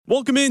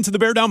Welcome into the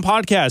Bear Down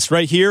Podcast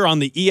right here on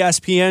the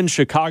ESPN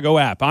Chicago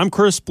app. I'm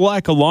Chris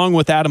Black along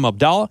with Adam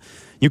Abdallah.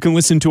 You can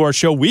listen to our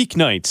show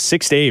weeknights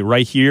 6 to 8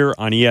 right here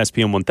on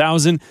ESPN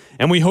 1000.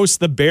 And we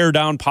host the Bear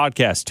Down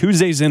Podcast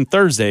Tuesdays and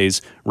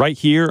Thursdays right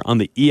here on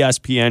the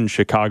ESPN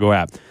Chicago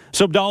app.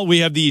 So, Abdallah, we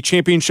have the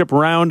championship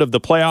round of the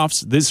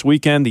playoffs this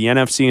weekend, the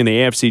NFC and the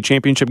AFC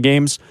championship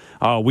games.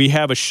 We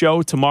have a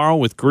show tomorrow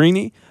with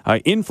Greeny,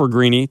 in for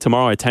Greeny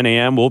tomorrow at 10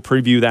 a.m. We'll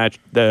preview that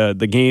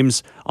the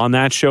games on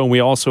that show. And we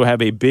also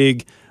have a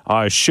big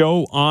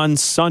show on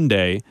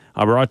Sunday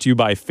brought to you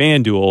by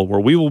FanDuel, where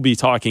we will be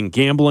talking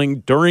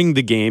gambling during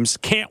the games.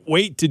 Can't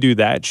wait to do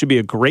that. It should be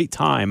a great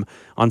time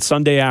on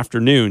Sunday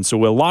afternoon.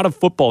 So a lot of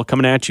football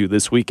coming at you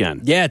this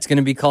weekend. Yeah, it's going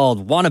to be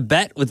called Wanna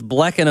Bet with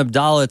Bleck and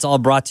Abdallah. It's all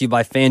brought to you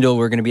by FanDuel.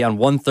 We're going to be on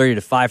 1:30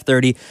 to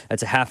 5:30.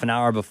 That's a half an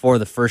hour before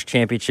the first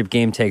championship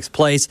game takes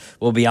place.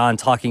 We'll be on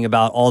talking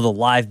about all the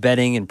live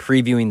betting and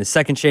previewing the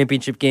second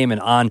championship game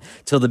and on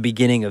till the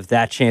beginning of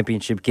that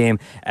championship game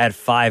at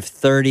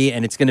 5:30.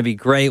 And it's going to be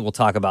great. We'll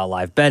talk about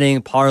live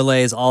betting,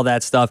 parlays, all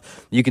that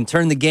stuff. You can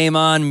turn the game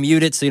on,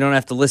 mute it so you don't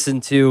have to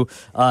listen to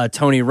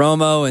Tony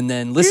Romo, and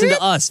then listen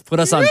to us. Put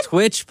us on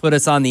Twitch, put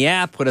us on the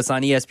app, put us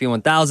on ESPN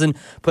 1000,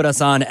 put us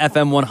on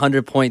FM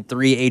 100.3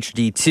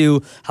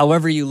 HD2.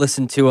 However you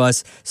listen to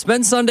us,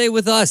 spend Sunday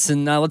with us,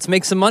 and let's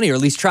make some money, or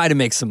at least try to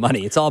make some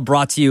money. It's all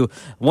brought to you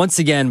once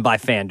again by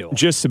FanDuel.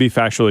 Just to be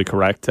factually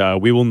correct,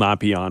 we will not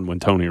be on when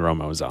Tony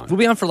Romo is on. We'll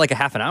be on for like a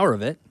half an hour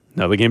of it.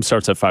 No, the game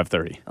starts at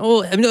 5:30.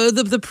 Oh, I mean,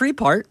 the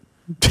pre-part.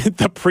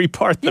 The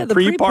pre-part, Yeah, the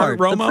pre-part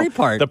Romo? The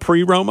pre-part. The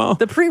pre-Romo?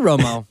 The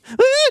pre-Romo.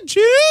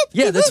 Chip!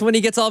 Yeah, that's when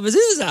he gets all of his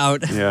ooze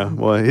out. Yeah,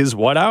 well, his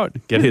what out?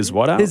 Get his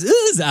what out? His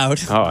ooze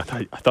out. Oh,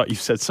 I thought you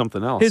said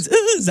something else. His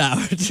ooze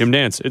out. Jim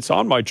Nance, it's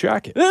on my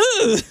jacket.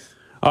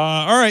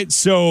 All right,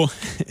 so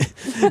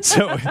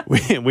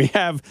we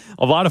have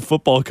a lot of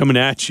football coming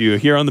at you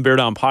here on the Bear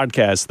Down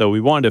Podcast, though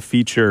we wanted to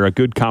feature a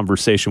good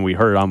conversation we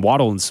heard on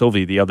Waddle and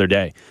Sylvie the other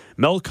day.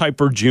 Mel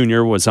Kiper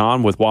Jr. was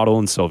on with Waddle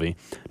and Sylvie.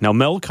 Now,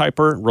 Mel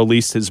Kiper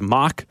released his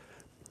mock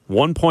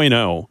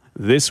 1.0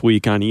 this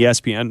week on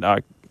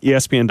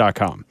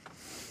ESPN.com.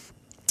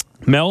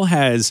 Mel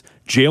has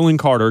Jalen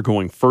Carter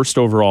going first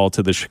overall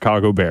to the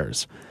Chicago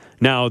Bears.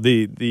 Now,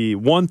 the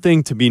one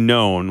thing to be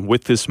known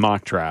with this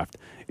mock draft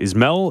is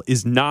Mel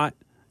is not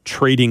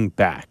trading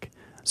back.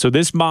 So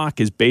this mock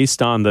is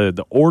based on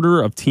the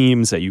order of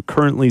teams that you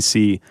currently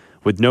see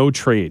with no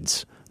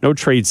tradesies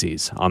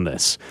on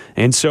this.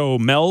 And so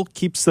Mel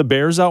keeps the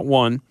Bears at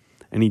 1,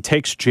 and he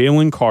takes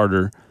Jalen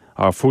Carter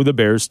for the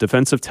Bears,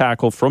 defensive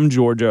tackle from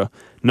Georgia,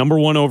 number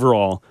 1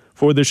 overall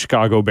for the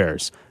Chicago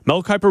Bears.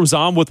 Mel Kiper was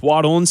on with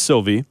Waddle and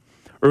Sylvie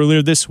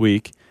earlier this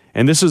week,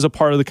 and this is a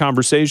part of the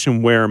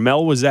conversation where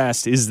Mel was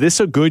asked, is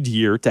this a good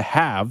year to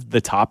have the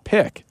top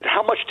pick?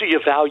 How much do you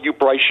value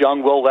Bryce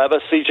Young, Will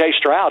Levis, C.J.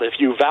 Stroud? If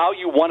you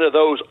value one of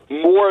those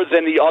more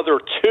than the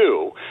other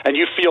two, and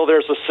you feel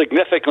there's a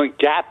significant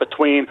gap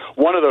between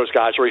one of those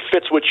guys, or he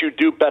fits what you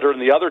do better than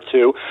the other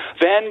two,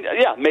 then,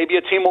 yeah, maybe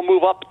a team will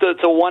move up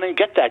to 1 and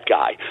get that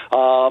guy.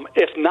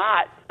 If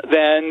not,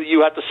 then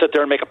you have to sit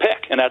there and make a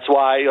pick. And that's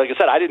why, like I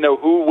said, I didn't know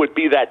who would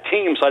be that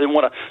team, so I didn't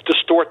want to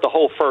distort the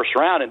whole first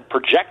round and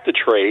project the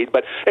trade.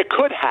 But it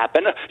could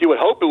happen. You would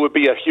hope it would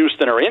be a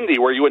Houston or Indy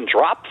where you wouldn't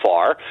drop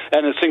far.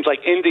 And it seems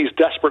like Indy's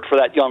desperate for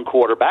that young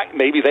quarterback.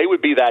 Maybe they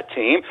would be that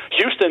team.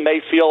 Houston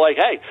may feel like,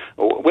 hey,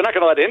 we're not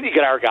going to let Indy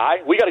get our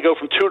guy. We got to go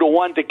from 2 to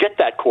 1 to get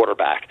that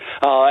quarterback.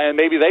 And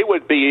maybe they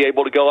would be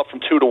able to go up from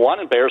 2 to 1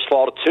 and Bears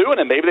fall to 2, and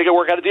then maybe they could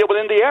work out a deal with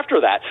Indy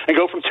after that and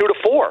go from 2 to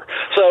 4.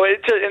 So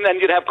and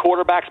then you'd have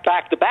quarterbacks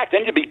back-to-back.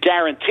 Then you'd be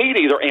guaranteed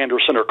either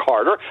Anderson or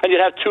Carter, and you'd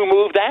have 2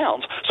 move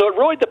downs. So it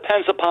really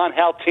depends upon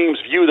how teams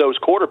view those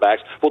quarterbacks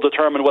will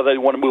determine whether they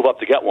want to move up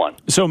to get one.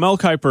 So Mel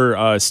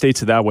Kiper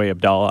states it that way,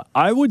 Abdallah.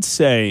 I would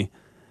say,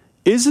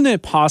 isn't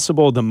it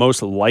possible the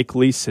most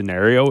likely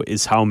scenario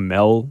is how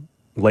Mel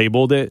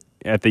labeled it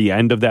at the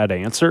end of that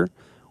answer,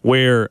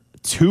 where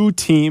 2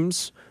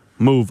 teams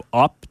move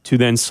up to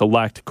then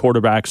select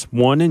quarterbacks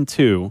 1 and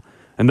 2,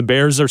 and the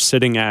Bears are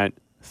sitting at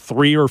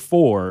 3 or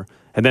 4,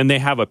 and then they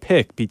have a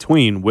pick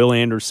between Will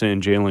Anderson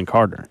and Jalen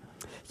Carter.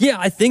 Yeah,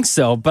 I think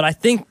so. But I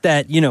think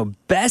that,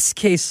 best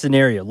case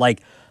scenario,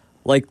 like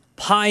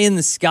pie in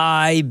the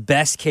sky,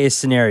 best case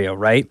scenario,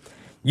 right?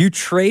 You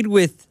trade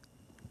with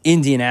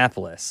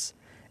Indianapolis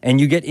and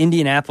you get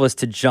Indianapolis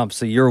to jump.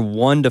 So you're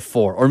 1 to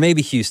 4, or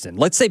maybe Houston.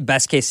 Let's say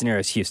best case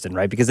scenario is Houston,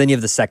 right? Because then you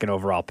have the 2nd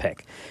overall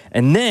pick.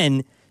 And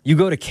then you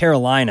go to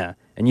Carolina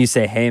and you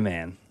say, hey,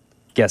 man,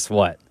 guess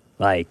what?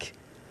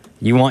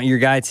 You want your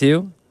guy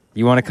too?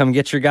 You want to come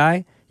get your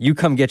guy? You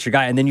come get your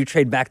guy, and then you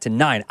trade back to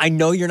 9. I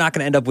know you're not going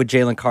to end up with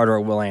Jalen Carter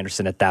or Will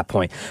Anderson at that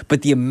point,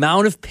 but the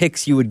amount of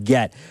picks you would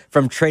get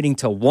from trading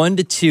to 1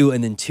 to 2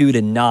 and then 2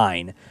 to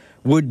 9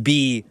 would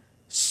be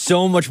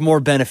so much more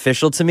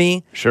beneficial to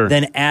me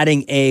than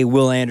adding a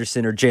Will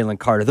Anderson or Jalen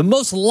Carter. The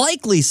most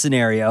likely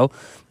scenario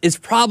is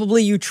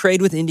probably you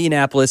trade with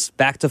Indianapolis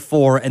back to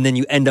 4, and then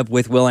you end up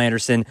with Will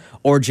Anderson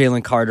or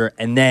Jalen Carter,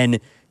 and then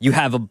you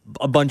have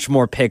a bunch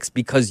more picks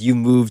because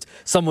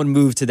someone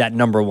moved to that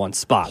number one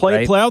spot.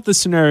 Play out the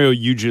scenario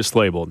you just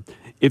labeled.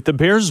 If the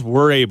Bears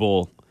were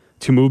able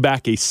to move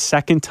back a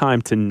second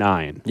time to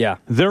 9,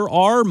 there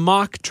are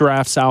mock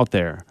drafts out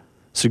there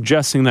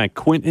suggesting that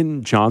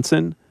Quentin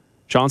Johnston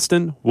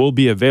will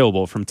be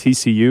available from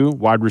TCU,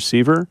 wide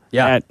receiver,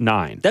 at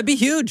 9. That'd be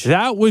huge.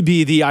 That would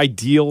be the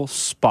ideal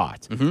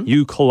spot.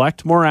 You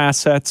collect more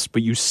assets,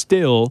 but you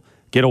still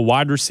get a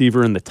wide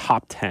receiver in the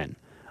top 10.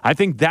 I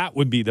think that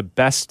would be the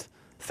best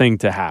thing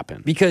to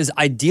happen. Because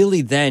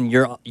ideally then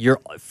you're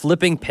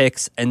flipping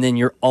picks, and then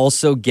you're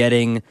also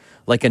getting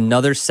like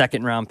another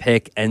second-round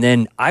pick, and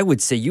then I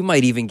would say you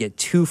might even get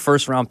 2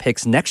 first-round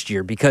picks next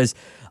year, because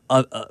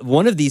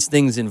one of these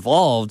things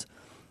involved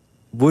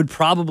would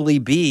probably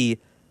be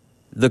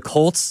the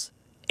Colts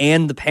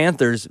and the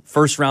Panthers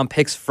first-round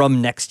picks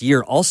from next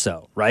year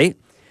also, right?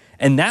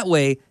 And that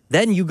way,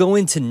 then you go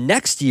into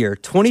next year,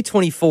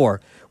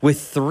 2024,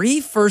 with 3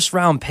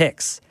 first-round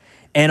picks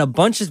and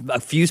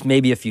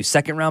maybe a few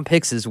second-round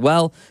picks as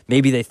well.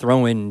 Maybe they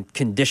throw in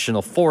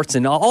conditional fourths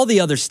and all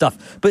the other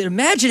stuff. But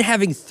imagine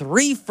having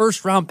 3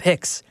 first-round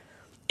picks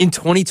in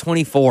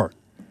 2024.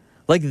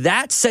 Like,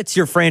 that sets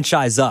your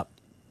franchise up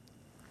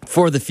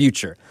for the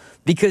future.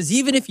 Because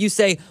even if you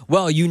say,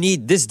 well,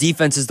 this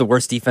defense is the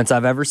worst defense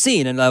I've ever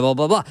seen, and blah, blah,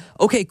 blah, blah.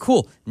 Okay,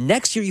 cool.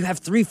 Next year you have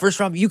 3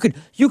 first-round. You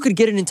could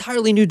get an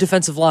entirely new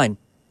defensive line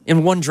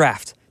in one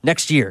draft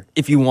next year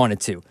if you wanted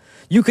to.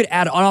 You could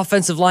add an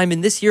offensive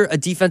lineman this year, a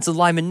defensive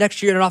lineman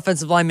next year, and an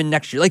offensive lineman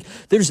next year. Like,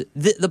 there's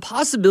the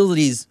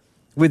possibilities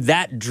with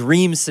that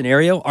dream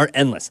scenario are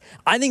endless.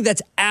 I think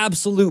that's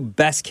absolute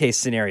best case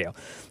scenario.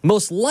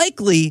 Most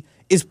likely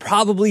is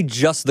probably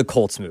just the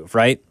Colts move,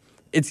 right?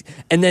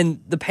 And then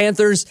the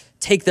Panthers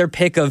take their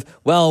pick of,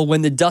 well,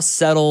 when the dust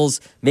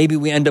settles, maybe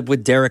we end up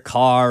with Derek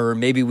Carr, or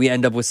maybe we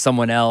end up with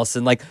someone else,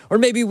 or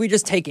maybe we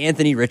just take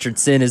Anthony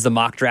Richardson as the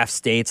mock draft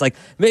states. Like,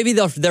 maybe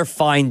they're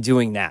fine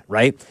doing that,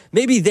 right?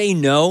 Maybe they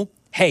know,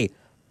 hey,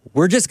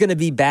 we're just going to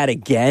be bad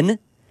again,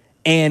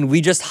 and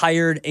we just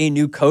hired a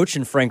new coach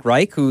in Frank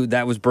Reich, who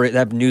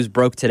that news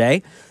broke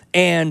today,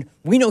 and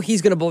we know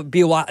he's going to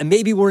be a while, and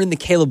maybe we're in the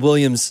Caleb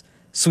Williams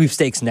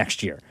sweepstakes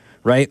next year,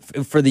 right,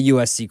 for the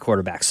USC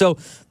quarterback. So,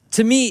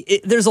 to me,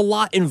 there's a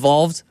lot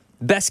involved.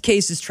 Best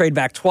case is trade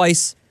back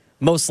twice.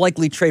 Most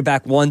likely trade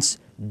back once.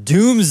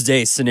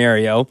 Doomsday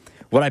scenario,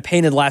 what I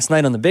painted last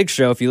night on the Big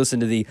Show, if you listen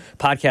to the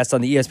podcast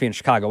on the ESPN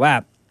Chicago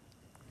app,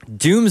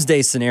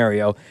 doomsday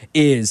scenario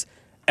is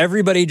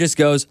everybody just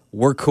goes,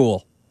 we're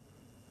cool.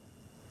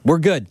 We're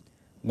good.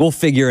 We'll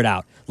figure it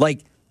out.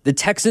 Like, the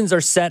Texans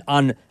are set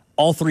on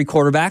all 3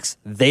 quarterbacks.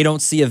 They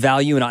don't see a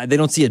value, and they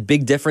don't see a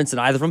big difference in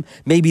either of them.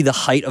 Maybe the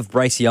height of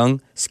Bryce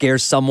Young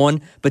scares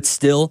someone, but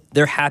still,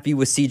 they're happy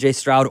with C.J.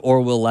 Stroud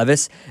or Will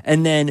Levis.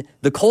 And then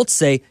the Colts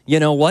say,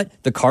 you know what?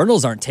 The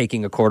Cardinals aren't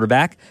taking a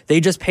quarterback. They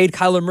just paid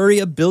Kyler Murray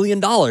 $1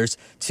 billion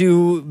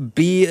to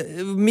be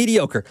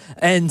mediocre.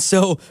 And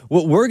so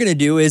what we're going to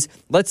do is,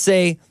 let's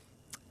say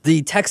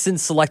the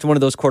Texans select one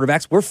of those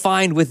quarterbacks, we're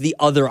fine with the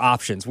other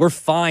options. We're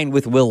fine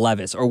with Will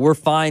Levis, or we're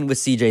fine with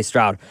C.J.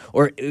 Stroud,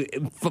 or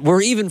we're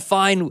even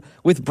fine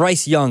with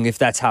Bryce Young if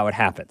that's how it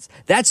happens.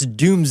 That's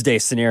doomsday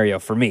scenario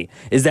for me,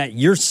 is that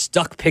you're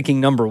stuck picking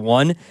number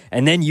 1,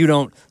 and then you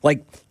don't,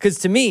 because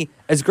to me,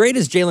 as great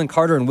as Jalen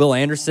Carter and Will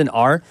Anderson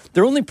are,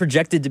 they're only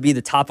projected to be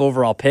the top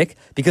overall pick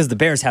because the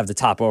Bears have the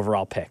top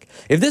overall pick.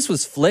 If this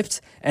was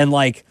flipped and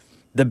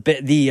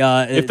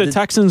if the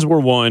Texans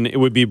were 1, it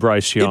would be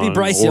Bryce Young,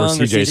 or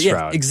C.J.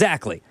 Stroud. Yeah,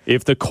 exactly.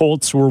 If the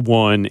Colts were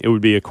 1, it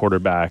would be a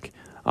quarterback.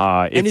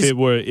 I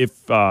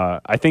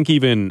think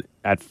even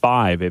at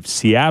 5, if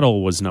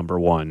Seattle was number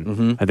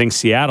 1, I think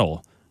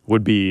Seattle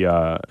would be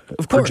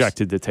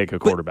projected to take a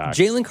quarterback. But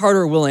Jalen Carter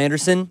or Will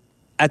Anderson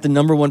at the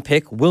number 1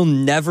 pick will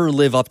never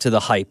live up to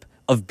the hype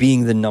of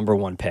being the number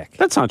 1 pick.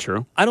 That's not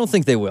true. I don't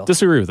think they will.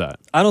 Disagree with that.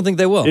 I don't think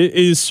they will. It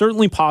is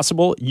certainly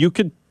possible. You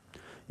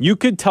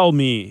could tell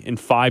me in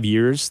 5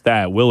 years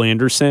that Will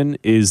Anderson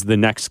is the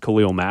next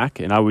Khalil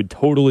Mack, and I would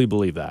totally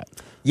believe that.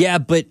 Yeah,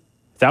 but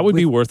that would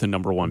be worth a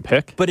number 1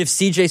 pick. But if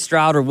C.J.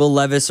 Stroud or Will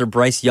Levis or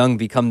Bryce Young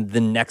become the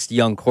next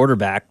young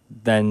quarterback,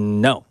 then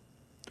no,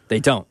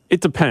 they don't.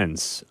 It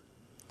depends.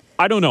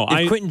 I don't know.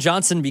 If Quentin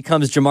Johnston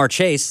becomes Jamar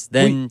Chase,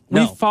 then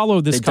we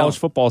follow this college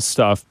football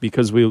stuff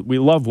because we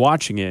love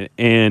watching it,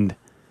 and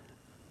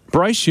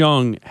Bryce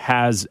Young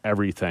has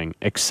everything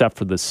except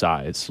for the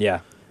size.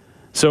 Yeah.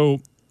 So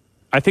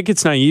I think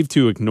it's naive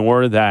to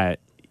ignore that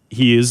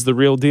he is the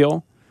real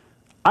deal.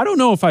 I don't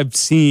know if I've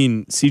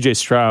seen C.J.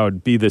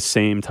 Stroud be the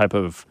same type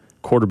of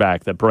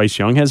quarterback that Bryce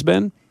Young has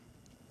been,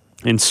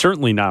 and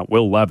certainly not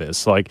Will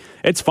Levis.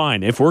 It's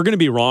fine. If we're going to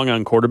be wrong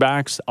on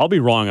quarterbacks, I'll be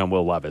wrong on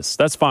Will Levis.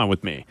 That's fine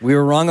with me. We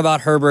were wrong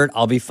about Herbert.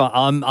 I'll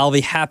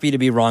be happy to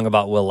be wrong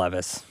about Will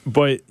Levis.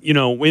 But,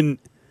 when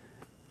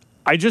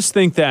I just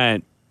think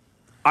that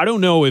I don't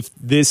know if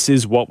this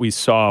is what we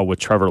saw with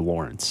Trevor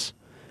Lawrence.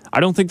 I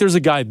don't think there's a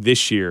guy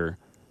this year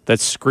that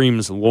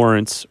screams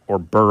Lawrence or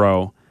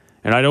Burrow,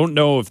 and I don't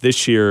know if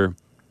this year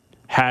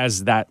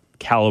has that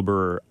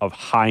caliber of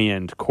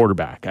high-end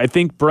quarterback. I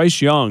think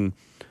Bryce Young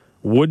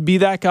would be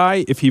that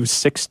guy if he was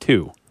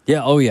 6'2".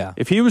 Yeah, oh yeah.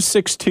 If he was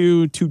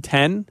 6'2",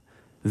 210,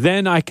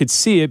 then I could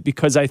see it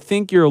because I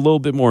think you're a little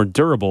bit more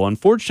durable.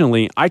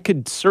 Unfortunately, I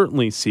could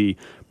certainly see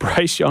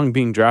Bryce Young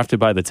being drafted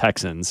by the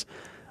Texans,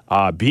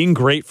 being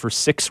great for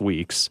 6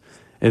 weeks,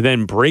 and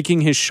then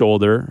breaking his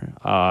shoulder,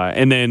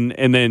 and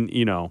then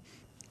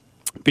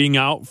being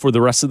out for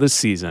the rest of the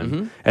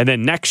season. And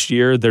then next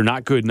year, they're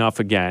not good enough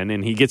again,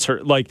 and he gets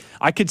hurt. Like,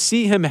 I could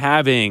see him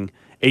having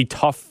a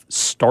tough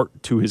start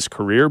to his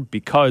career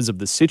because of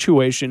the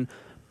situation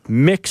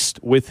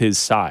mixed with his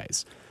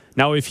size.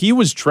 Now, if he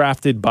was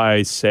drafted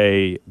by,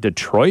 say,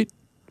 Detroit,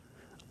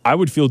 I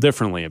would feel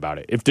differently about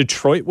it. If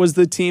Detroit was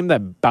the team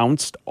that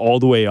bounced all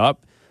the way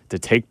up to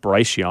take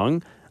Bryce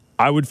Young,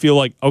 I would feel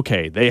like,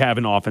 okay, they have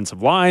an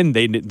offensive line.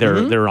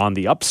 They're on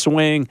the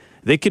upswing.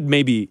 They could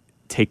maybe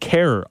take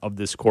care of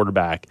this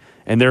quarterback,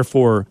 and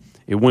therefore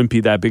it wouldn't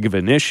be that big of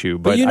an issue.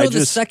 But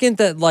the second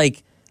that,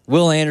 like,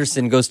 Will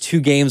Anderson goes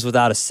 2 games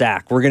without a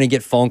sack, we're going to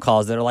get phone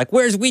calls that are like,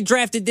 we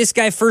drafted this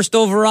guy first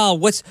overall.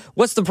 What's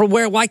the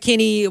problem? Why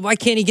can't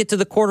he get to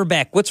the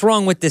quarterback? What's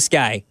wrong with this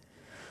guy?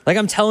 Like,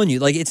 I'm telling you,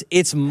 like,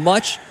 it's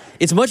much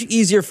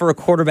easier for a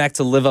quarterback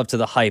to live up to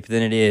the hype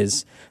than it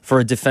is for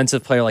a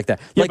defensive player like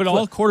that. Yeah, but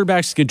all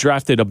quarterbacks get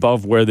drafted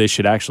above where they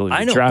should actually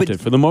be drafted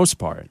for the most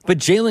part. But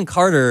Jalen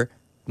Carter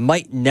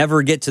might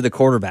never get to the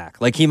quarterback.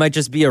 Like, he might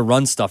just be a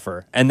run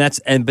stuffer, that's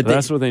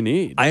what they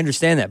need. I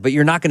understand that, but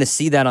you're not going to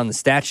see that on the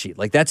stat sheet.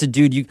 Like, that's a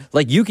dude you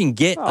can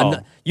get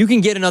another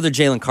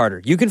Jalen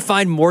Carter. You can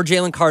find more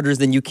Jalen Carters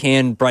than you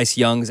can Bryce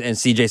Youngs and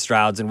CJ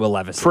Strouds and Will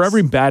Levis. For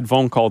every bad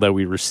phone call that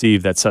we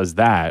receive that says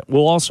that,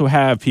 we'll also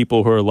have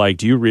people who are like,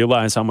 do you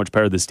realize how much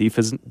better this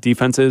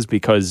defense is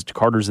because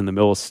Carter's in the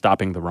middle of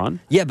stopping the run?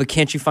 Yeah, but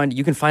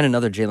you can find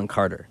another Jalen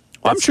Carter.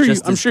 I'm sure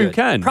you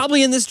can.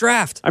 Probably in this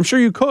draft. I'm sure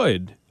you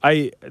could.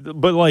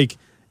 But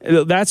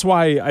that's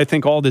why I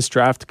think all this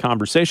draft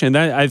conversation,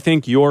 I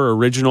think your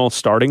original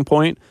starting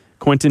point,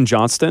 Quentin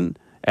Johnston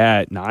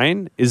at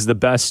 9, is the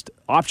best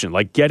option.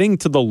 Like, getting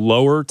to the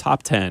lower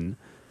top 10,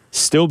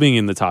 still being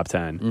in the top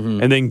 10,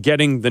 and then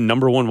getting the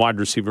number 1 wide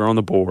receiver on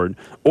the board.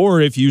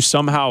 Or if you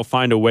somehow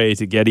find a way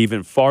to get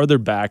even farther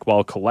back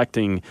while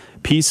collecting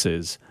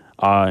pieces,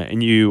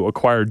 and you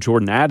acquire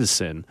Jordan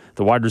Addison,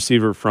 the wide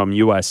receiver from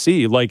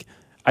USC, like,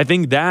 I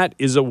think that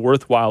is a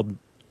worthwhile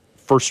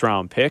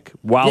first-round pick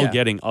while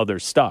getting other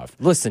stuff.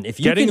 Listen, if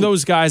you getting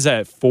those guys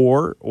at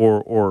 4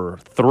 or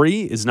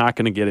 3 is not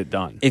going to get it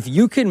done. If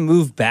you can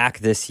move back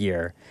this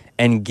year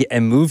and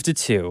move to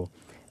 2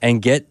 and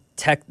get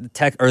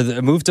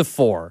move to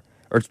 4,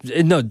 or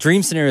no,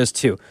 dream scenario is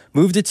 2.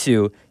 Move to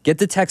 2, get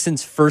the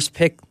Texans' first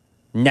pick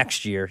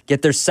next year,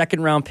 get their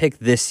second-round pick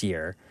this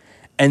year,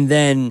 and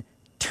then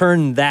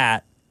turn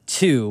that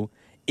 2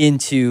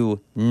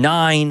 into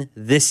 9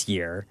 this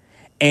year,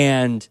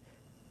 and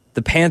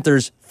the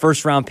Panthers'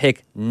 first-round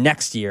pick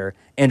next year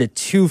and a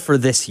 2 for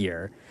this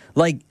year.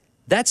 Like,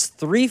 that's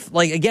 3...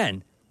 Like,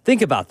 again,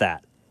 think about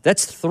that.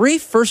 That's 3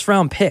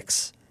 first-round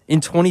picks in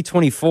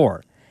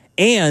 2024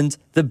 and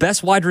the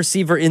best wide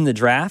receiver in the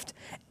draft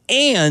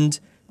and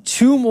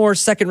 2 more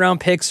second-round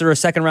picks or a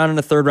second round and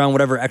a third round,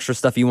 whatever extra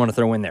stuff you want to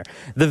throw in there.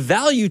 The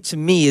value to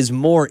me is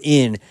more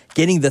in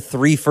getting the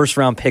 3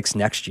 first-round picks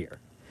next year.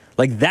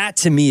 Like, that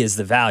to me is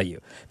the value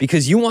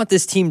because you want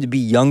this team to be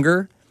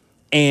younger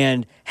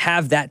and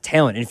have that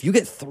talent. And if you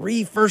get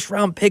 3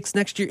 first-round picks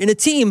next year in a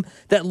team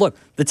that, look,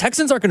 the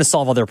Texans aren't going to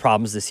solve all their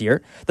problems this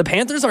year. The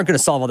Panthers aren't going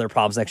to solve all their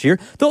problems next year.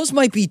 Those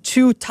might be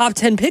 2 top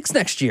 10 picks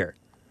next year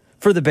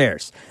for the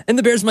Bears. And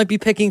the Bears might be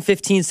picking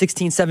 15,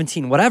 16,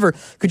 17, whatever.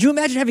 Could you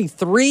imagine having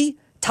 3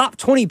 top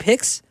 20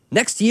 picks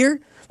next year?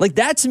 Like,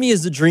 that to me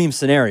is the dream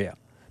scenario.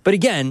 But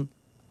again,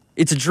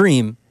 it's a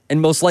dream, and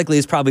most likely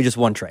it's probably just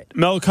one trade.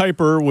 Mel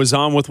Kiper was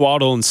on with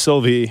Waddle and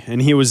Sylvie, and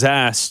he was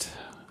asked,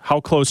 how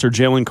close are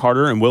Jalen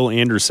Carter and Will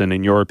Anderson,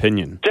 in your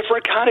opinion?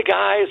 Different kind of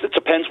guys. It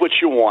depends what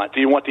you want.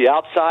 Do you want the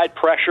outside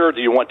pressure? Or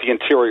do you want the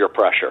interior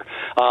pressure?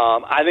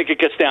 I think it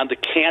gets down to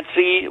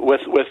Cansey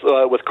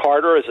with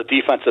Carter as a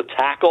defensive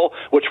tackle.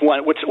 Which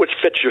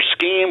fits your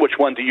scheme?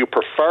 Which one do you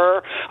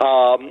prefer?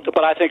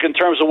 But I think in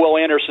terms of Will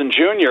Anderson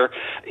Jr.,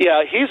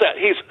 yeah, he's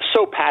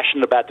so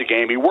passionate about the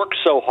game. He works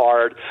so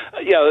hard.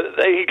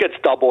 He gets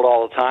doubled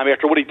all the time.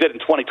 After what he did in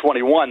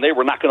 2021, they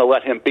were not going to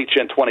let him beat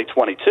you in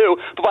 2022.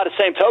 But by the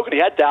same token, he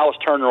had Dallas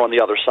Turner on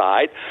the other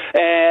side,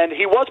 and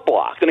he was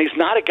blocked. And he's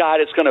not a guy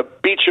that's going to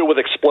beat you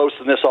with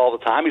explosiveness all the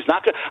time.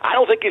 I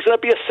don't think he's going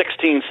to be a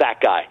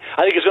 16-sack guy.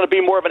 I think he's going to be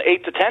more of an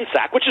 8 to 10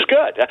 sack, which is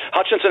good.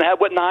 Hutchinson had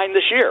 9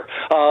 this year,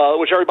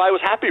 which everybody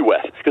was happy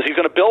with because he's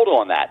going to build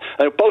on that.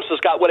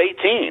 Bosa's got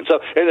 18. So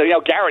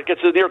Garrett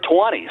gets near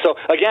 20. So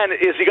again,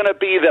 is he going to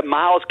be the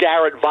Myles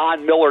Garrett,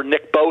 Von Miller,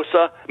 Nick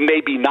Bosa?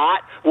 Maybe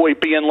not. Will he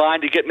be in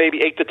line to get maybe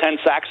 8 to 10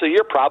 sacks a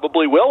year?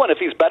 Probably will. And if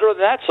he's better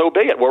than that, so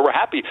be it. We're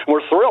happy.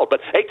 We're thrilled.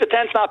 But 8 to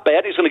 10 is not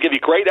bad. He's going to give you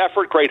great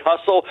effort, great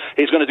hustle.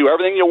 He's going to do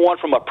everything you want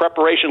from a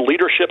preparation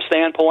leadership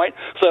standpoint.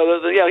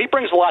 So, he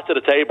brings a lot to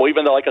the table,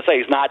 even though, like I say,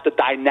 he's not the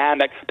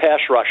dynamic pass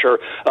rusher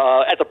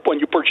when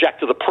you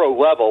project to the pro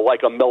level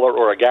like a Miller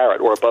or a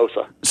Garrett or a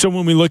Bosa. So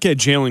when we look at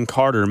Jalen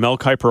Carter, Mel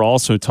Kiper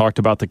also talked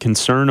about the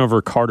concern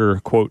over Carter,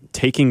 quote,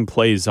 taking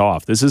plays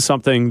off. This is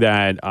something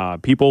that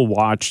people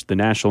watch the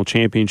national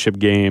championship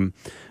game.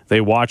 They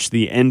watch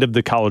the end of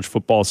the college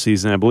football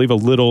season, I believe a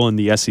little in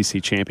the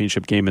SEC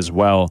championship game as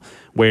well,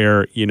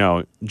 where,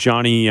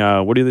 Johnny,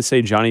 what do they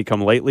say, Johnny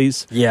come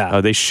latelys?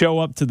 Yeah. They show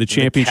up to the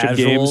championship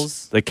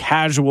games. The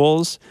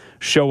casuals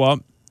show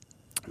up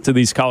to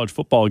these college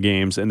football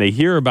games, and they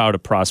hear about a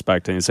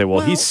prospect and they say, well,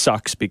 he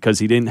sucks because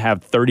he didn't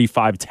have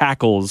 35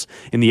 tackles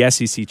in the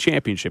SEC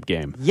championship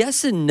game.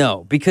 Yes and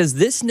no, because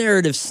this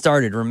narrative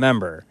started,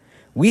 remember,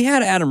 we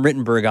had Adam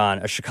Rittenberg on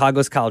a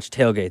Chicago's College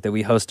Tailgate that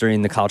we host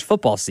during the college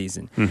football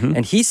season. Mm-hmm.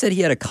 And he said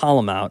he had a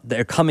column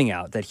coming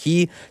out that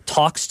he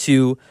talks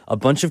to a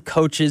bunch of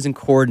coaches and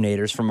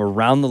coordinators from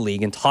around the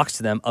league and talks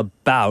to them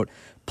about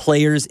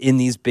players in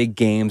these big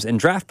games and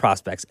draft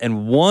prospects.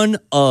 And one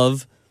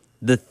of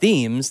the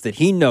themes that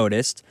he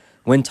noticed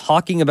when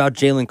talking about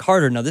Jalen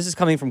Carter, now this is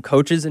coming from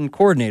coaches and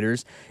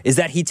coordinators, is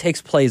that he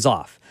takes plays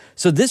off.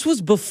 So this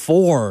was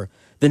before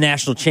the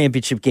national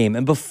championship game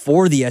and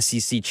before the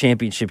SEC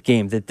championship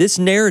game, that this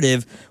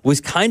narrative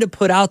was kind of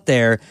put out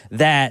there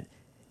that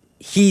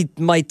he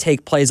might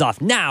take plays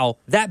off. Now,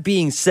 that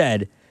being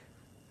said,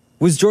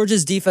 was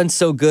Georgia's defense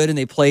so good and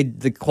they played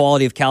the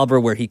quality of caliber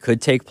where he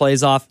could take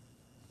plays off?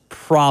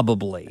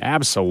 Probably.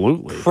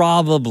 Absolutely.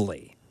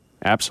 Probably.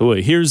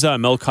 Absolutely. Here's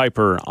Mel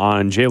Kiper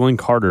on Jalen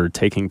Carter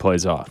taking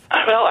plays off.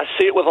 Well, I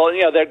see it with all,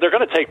 they're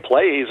going to take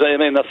plays. I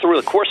mean, through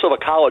the course of a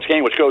college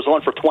game, which goes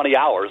on for 20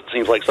 hours, it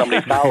seems like some of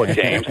these college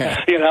games,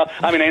 they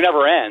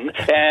never end.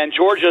 And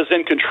Georgia's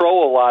in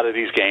control a lot of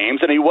these games,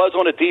 and he was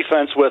on a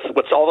defense with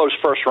all those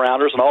first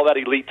rounders and all that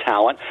elite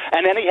talent.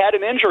 And then he had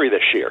an injury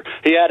this year.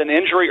 He had an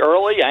injury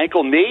early,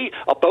 ankle, knee.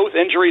 Both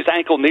injuries,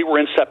 ankle, knee, were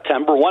in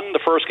September. One in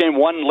the first game,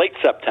 one in late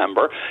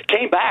September.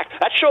 Came back.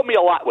 That showed me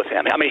a lot with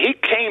him. I mean, he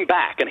came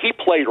back, and he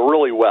played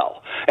really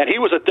well. And he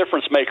was a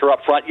difference maker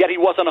up front, yet he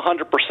wasn't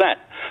 100%.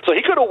 So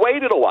he could have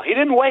waited a while. He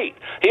didn't wait.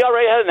 He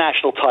already had a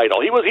national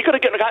title. He could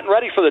have gotten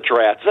ready for the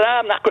draft. He said,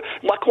 I'm not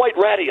quite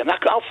ready.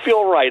 I'll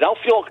feel right. I'll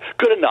feel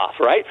good enough,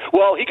 right?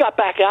 Well, he got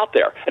back out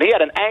there, and he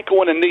had an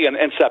ankle and a knee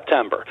in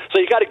September.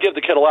 So you got to give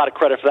the kid a lot of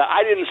credit for that.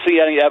 I didn't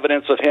see any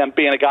evidence of him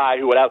being a guy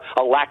who would have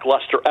a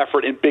lackluster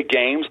effort in big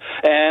games.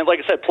 And like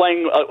I said,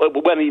 playing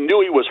when he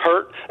knew he was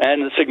hurt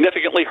and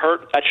significantly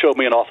hurt, that showed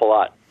me an awful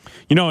lot.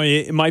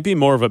 It might be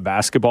more of a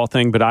basketball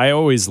thing, but I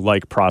always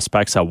like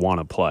prospects that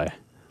want to play.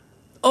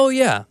 Oh,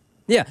 yeah.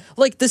 Yeah.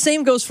 Like, the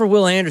same goes for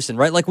Will Anderson,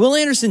 right? Like, Will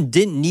Anderson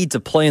didn't need to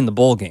play in the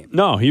bowl game.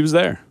 No, he was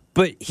there.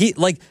 But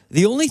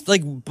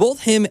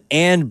both him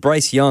and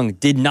Bryce Young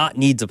did not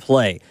need to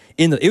play.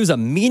 It was a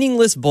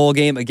meaningless bowl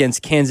game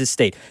against Kansas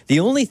State. The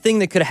only thing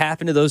that could have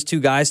happened to those two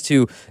guys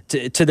to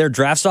their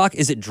draft stock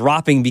is it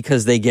dropping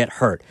because they get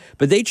hurt.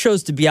 But they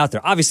chose to be out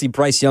there. Obviously,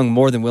 Bryce Young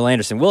more than Will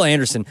Anderson. Will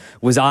Anderson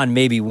was on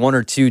maybe one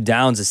or two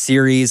downs a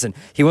series, and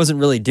he wasn't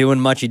really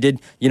doing much. He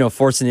did,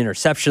 force an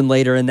interception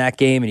later in that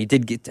game, and he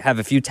did get to have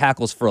a few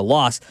tackles for a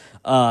loss.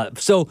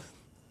 So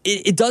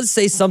it does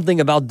say something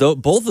about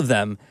both of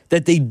them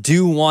that they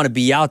do want to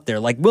be out there.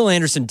 Like Will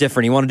Anderson,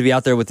 different. He wanted to be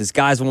out there with his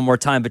guys one more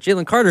time. But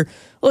Jalen Carter,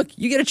 look,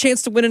 you get a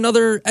chance to win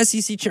another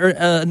SEC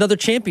another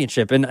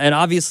championship, and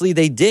obviously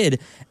they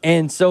did.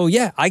 And so,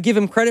 yeah, I give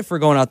him credit for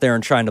going out there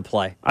and trying to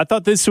play. I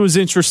thought this was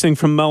interesting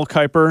from Mel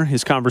Kiper,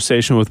 his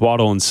conversation with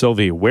Waddle and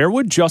Sylvie. Where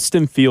would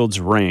Justin Fields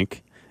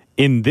rank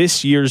in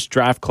this year's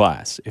draft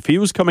class? If he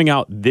was coming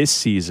out this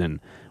season,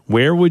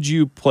 where would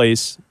you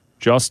place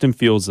Justin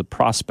Fields, the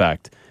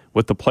prospect,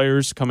 with the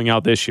players coming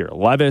out this year?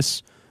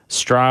 Levis,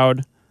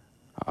 Stroud,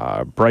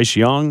 Bryce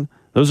Young.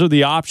 Those are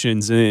the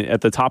options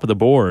at the top of the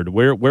board.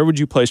 Where would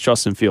you place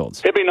Justin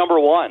Fields? He'd be number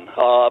one.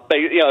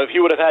 If he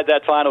would have had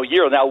that final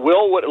year. Now,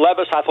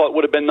 Levis, I thought,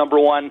 would have been number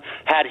one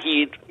had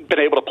he been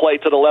able to play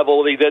to the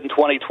level that he did in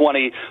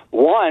 2021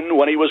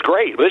 when he was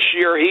great. This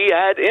year, he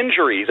had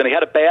injuries, and he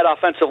had a bad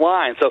offensive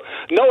line. So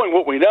knowing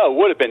what we know,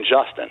 would have been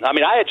Justin. I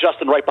mean, I had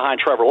Justin right behind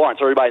Trevor Lawrence.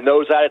 Everybody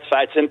knows that.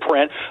 It's in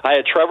print. I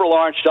had Trevor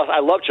Lawrence.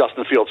 I love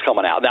Justin Fields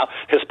coming out. Now,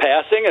 his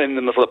passing and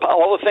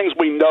all the things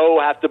we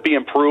know have to be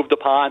improved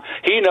upon,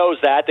 he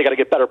knows that. They got to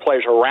get better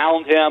players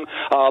around him.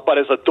 But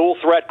as a dual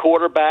threat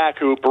quarterback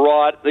who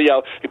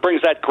he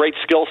brings that great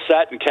skill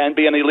set and can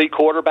be an elite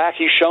quarterback,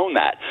 he's shown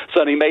that.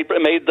 So he made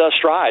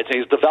strides, and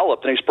he's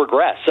developed, and he's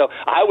progressed. So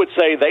I would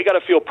say they got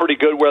to feel pretty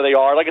good where they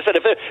are. Like I said,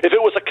 if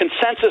it was a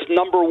consensus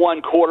number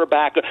one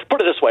quarterback,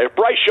 put it this way: if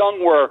Bryce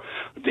Young were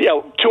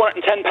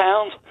 210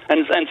 pounds.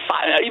 And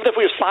even if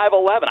he was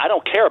 5'11", I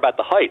don't care about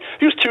the height. If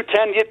he was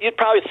 210, you'd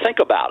probably think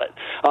about it.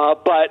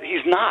 But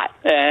he's not,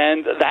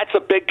 and that's a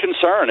big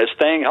concern, is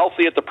staying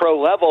healthy at the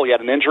pro level. He had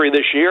an injury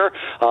this year.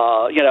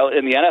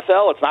 In the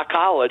NFL, it's not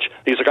college.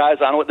 These are guys,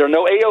 there are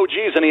no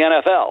AOGs in the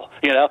NFL.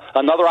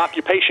 Another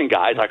occupation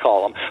guys, I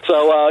call them.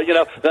 So,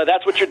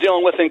 That's what you're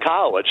dealing with in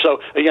college. So,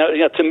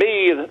 to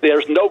me,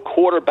 there's no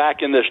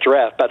quarterback in this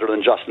draft better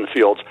than Justin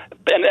Fields.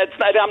 And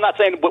I'm not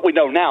saying what we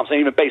know now. I'm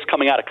saying even based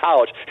coming out of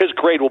college, his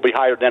grade will be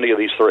higher than any of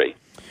these three.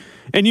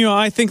 And,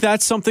 I think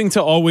that's something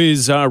to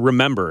always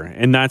remember,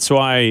 and that's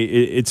why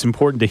it's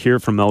important to hear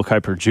from Mel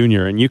Kiper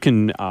Jr. And you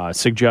can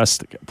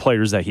suggest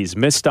players that he's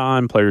missed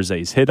on, players that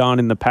he's hit on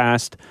in the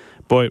past.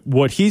 But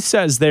what he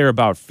says there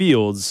about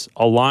Fields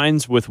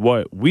aligns with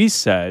what we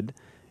said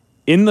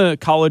in the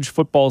college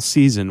football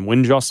season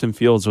when Justin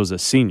Fields was a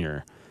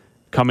senior,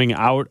 coming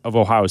out of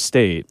Ohio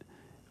State,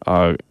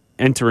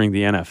 entering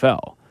the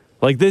NFL.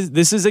 Like,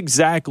 this is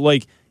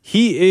like,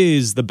 he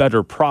is the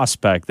better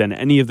prospect than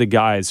any of the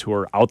guys who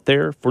are out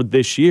there for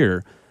this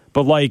year.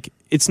 But, like,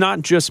 it's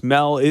not just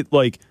Mel.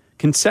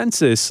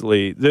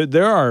 Consensusly,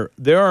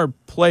 there are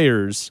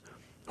players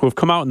who have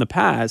come out in the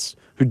past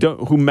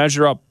who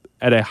measure up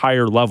at a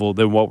higher level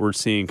than what we're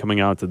seeing coming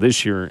out to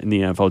this year in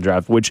the NFL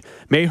draft, which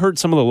may hurt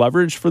some of the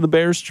leverage for the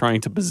Bears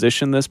trying to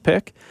position this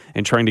pick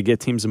and trying to get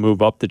teams to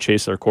move up to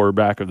chase their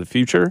quarterback of the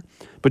future.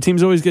 But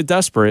teams always get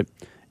desperate.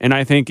 And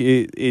I think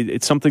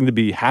it's something to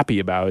be happy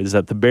about is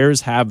that the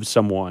Bears have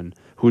someone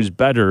who's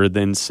better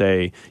than,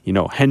 say,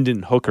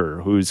 Hendon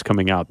Hooker, who's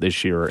coming out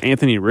this year, or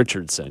Anthony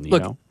Richardson.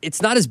 Look, it's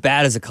not as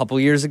bad as a couple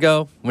years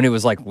ago when it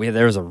was like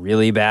there was a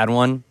really bad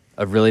one,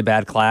 a really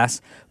bad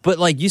class.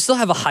 But you still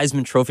have a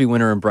Heisman Trophy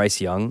winner in Bryce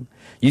Young.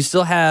 You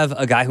still have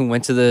a guy who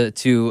went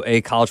to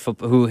a college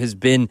football who has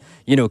been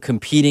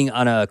competing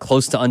on a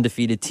close to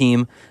undefeated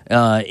team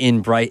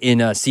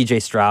in C.J.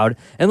 Stroud,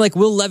 and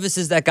Will Levis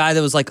is that guy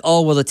that was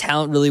the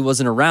talent really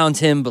wasn't around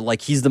him,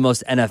 but he's the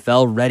most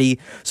NFL ready.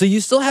 So you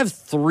still have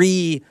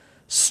three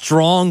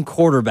strong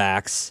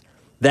quarterbacks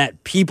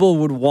that people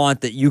would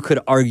want that you could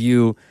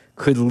argue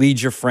could lead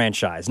your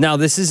franchise. Now,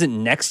 this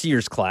isn't next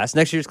year's class.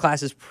 Next year's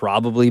class is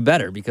probably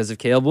better because of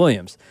Caleb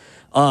Williams,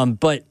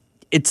 but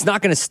it's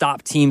not going to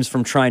stop teams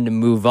from trying to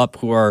move up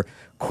who are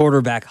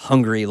quarterback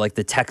hungry, like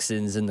the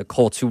Texans and the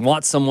Colts, who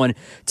want someone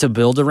to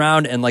build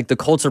around. And the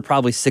Colts are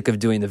probably sick of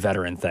doing the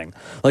veteran thing.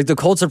 The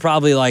Colts are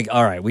probably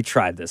all right, we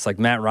tried this.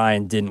 Matt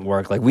Ryan didn't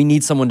work. We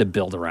need someone to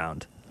build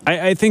around.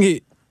 I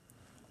think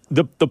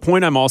the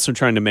point I'm also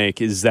trying to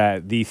make is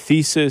that the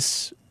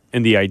thesis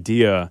and the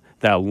idea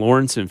that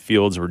Lawrence and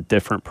Fields were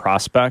different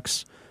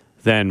prospects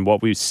than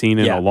what we've seen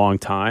in a long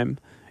time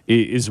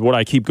is what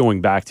I keep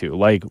going back to.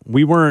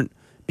 We weren't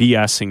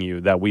BSing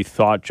you that we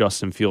thought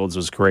Justin Fields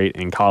was great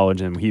in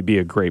college and he'd be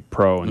a great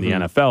pro in the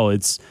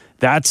NFL.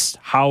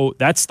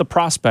 That's the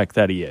prospect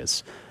that he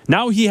is.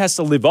 Now he has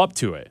to live up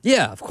to it.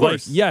 Yeah, of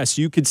course. Yes,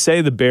 you could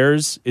say the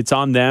Bears, it's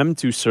on them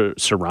to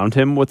surround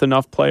him with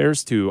enough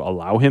players to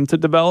allow him to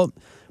develop.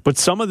 But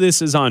some of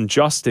this is on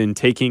Justin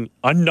taking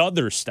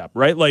another step,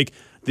 right?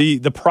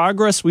 The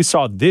progress we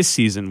saw this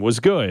season was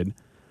good.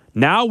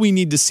 Now we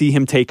need to see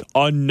him take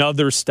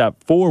another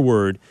step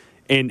forward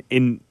and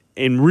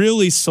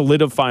really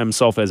solidify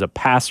himself as a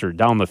passer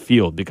down the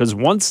field. Because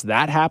once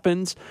that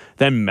happens,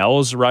 then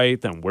Mel's right,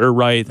 then we're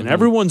right, then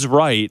everyone's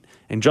right,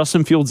 and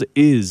Justin Fields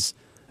is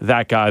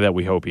that guy that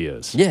we hope he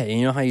is. Yeah,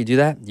 you know how you do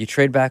that? You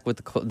trade back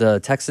with the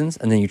Texans,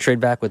 and then you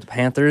trade back with the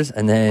Panthers,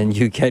 and then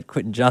you get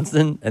Quentin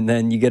Johnston, and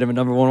then you get him a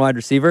number one wide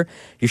receiver.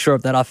 You shore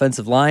up that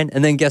offensive line,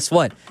 and then guess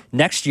what?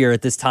 Next year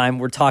at this time,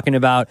 we're talking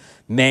about,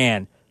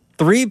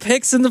 3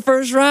 picks in the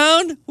first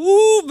round?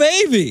 Ooh,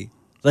 baby.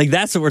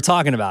 That's what we're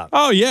talking about.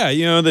 Oh,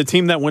 yeah. The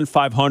team that went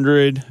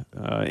 500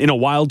 in a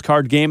wild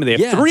card game, and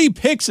they have 3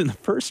 picks in the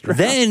first round.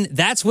 Then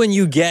that's when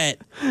you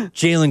get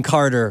Jalen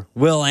Carter,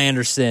 Will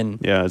Anderson.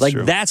 Yeah, that's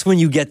true. That's when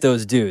you get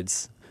those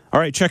dudes. All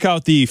right, check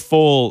out the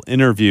full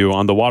interview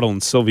on the Waddle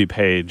and Sylvie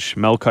page.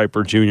 Mel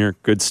Kiper Jr.,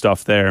 good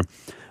stuff there.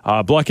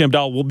 Black and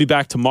Abdal, we'll be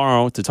back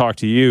tomorrow to talk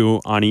to you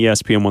on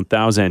ESPN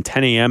 1000 at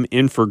 10 a.m.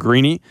 in for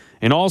Greeny.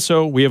 And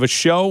also, we have a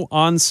show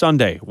on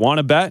Sunday,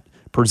 Wanna Bet?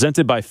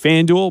 Presented by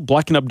FanDuel.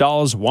 Black and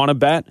Abdallah's Wanna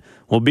Bet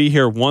will be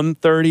here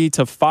 1:30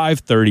 to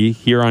 5:30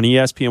 here on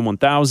ESPN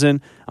 1000,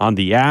 on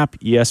the app,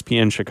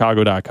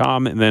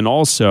 ESPNChicago.com, and then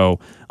also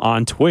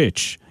on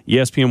Twitch,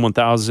 ESPN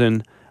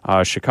 1000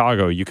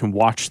 Chicago. You can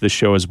watch the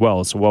show as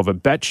well. So we'll have a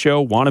bet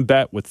show, Wanna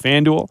Bet with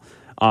FanDuel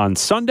on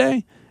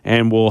Sunday,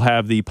 and we'll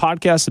have the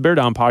podcast, the Bear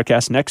Down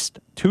podcast, next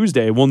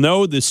Tuesday. We'll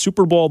know the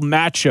Super Bowl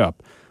matchup.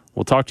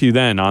 We'll talk to you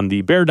then on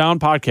the Bear Down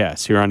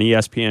podcast here on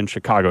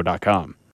ESPNChicago.com.